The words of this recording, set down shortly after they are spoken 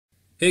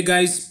Hey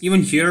guys,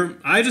 even here,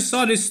 I just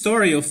saw this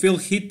story of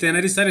Heath and I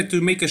decided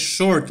to make a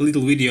short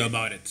little video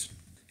about it.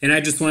 And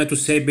I just wanted to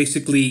say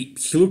basically,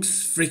 he looks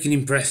freaking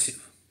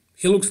impressive.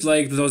 He looks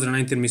like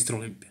 2019 Mr.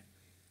 Olympia.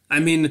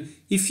 I mean,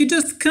 if he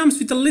just comes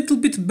with a little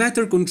bit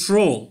better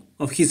control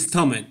of his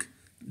stomach,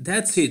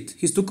 that's it,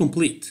 he's too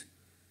complete.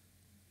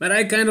 But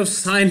I kind of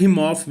signed him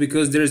off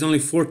because there's only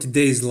 40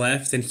 days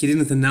left and he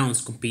didn't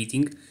announce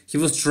competing. He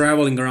was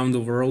traveling around the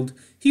world.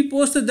 He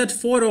posted that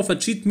photo of a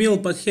cheat meal,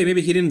 but hey,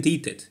 maybe he didn't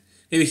eat it.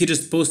 Maybe he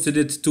just posted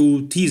it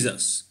to tease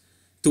us,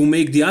 to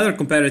make the other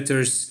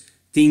competitors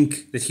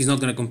think that he's not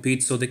gonna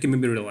compete so they can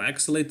maybe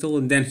relax a little,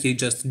 and then he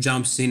just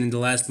jumps in the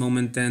last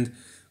moment and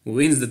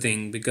wins the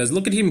thing. Because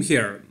look at him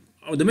here.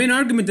 The main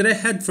argument that I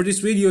had for this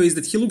video is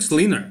that he looks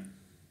leaner.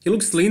 He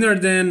looks leaner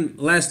than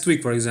last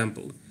week, for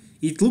example.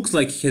 It looks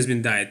like he has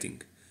been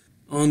dieting.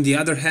 On the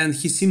other hand,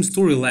 he seems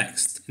too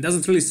relaxed. It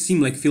doesn't really seem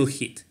like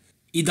Heath.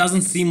 It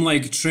doesn't seem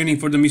like training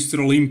for the Mr.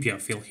 Olympia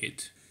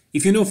Heath.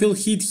 If you know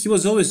Heath, he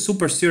was always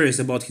super serious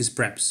about his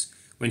preps.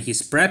 When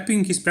he's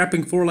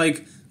prepping for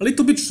like a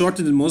little bit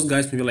shorter than most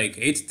guys, maybe like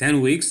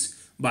 8-10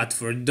 weeks. But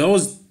for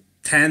those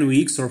 10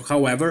 weeks or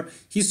however,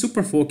 he's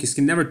super focused,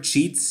 he never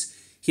cheats,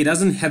 he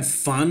doesn't have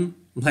fun.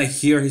 Like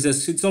here, he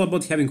says it's all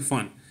about having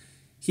fun.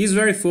 He's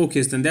very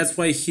focused and that's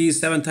why he's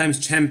 7 times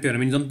champion. I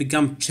mean, you don't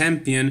become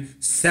champion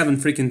 7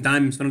 freaking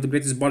times, one of the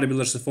greatest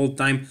bodybuilders of all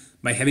time,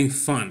 by having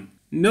fun.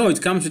 No,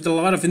 it comes with a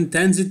lot of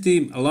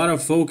intensity, a lot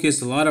of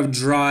focus, a lot of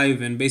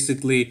drive, and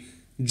basically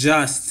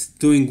just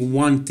doing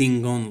one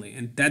thing only.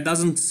 And that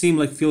doesn't seem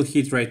like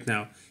Heath right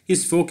now.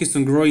 He's focused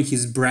on growing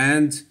his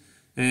brand,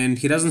 and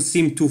he doesn't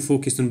seem too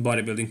focused on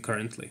bodybuilding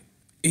currently.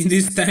 In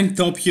this tank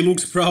top, he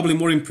looks probably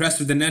more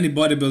impressive than any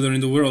bodybuilder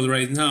in the world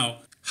right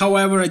now.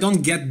 However, I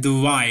don't get the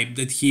vibe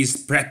that he's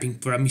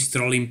prepping for a Mr.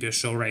 Olympia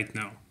show right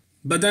now.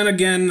 But then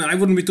again, I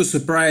wouldn't be too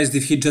surprised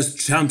if he just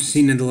jumps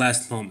in at the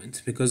last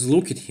moment, because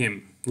look at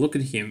him. Look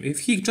at him. If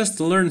he just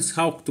learns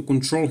how to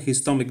control his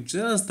stomach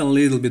just a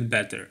little bit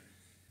better.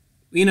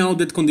 We know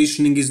that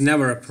conditioning is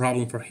never a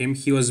problem for him.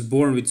 He was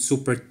born with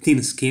super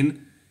thin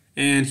skin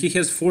and he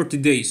has 40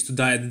 days to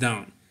diet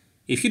down.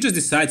 If he just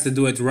decides to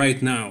do it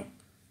right now,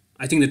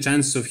 I think the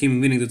chances of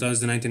him winning the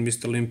 2019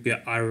 Mr.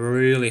 Olympia are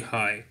really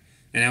high.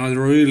 And I would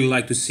really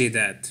like to see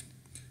that.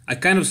 I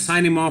kind of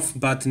signed him off,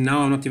 but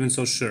now I'm not even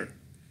so sure.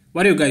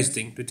 What do you guys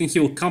think? Do you think he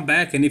will come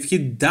back? And if he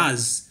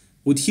does,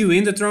 would he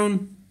win the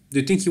throne? Do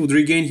you think he would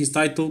regain his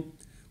title?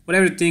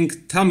 Whatever you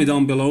think, tell me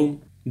down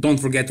below. Don't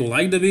forget to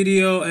like the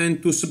video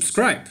and to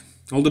subscribe.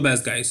 All the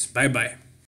best, guys. Bye bye.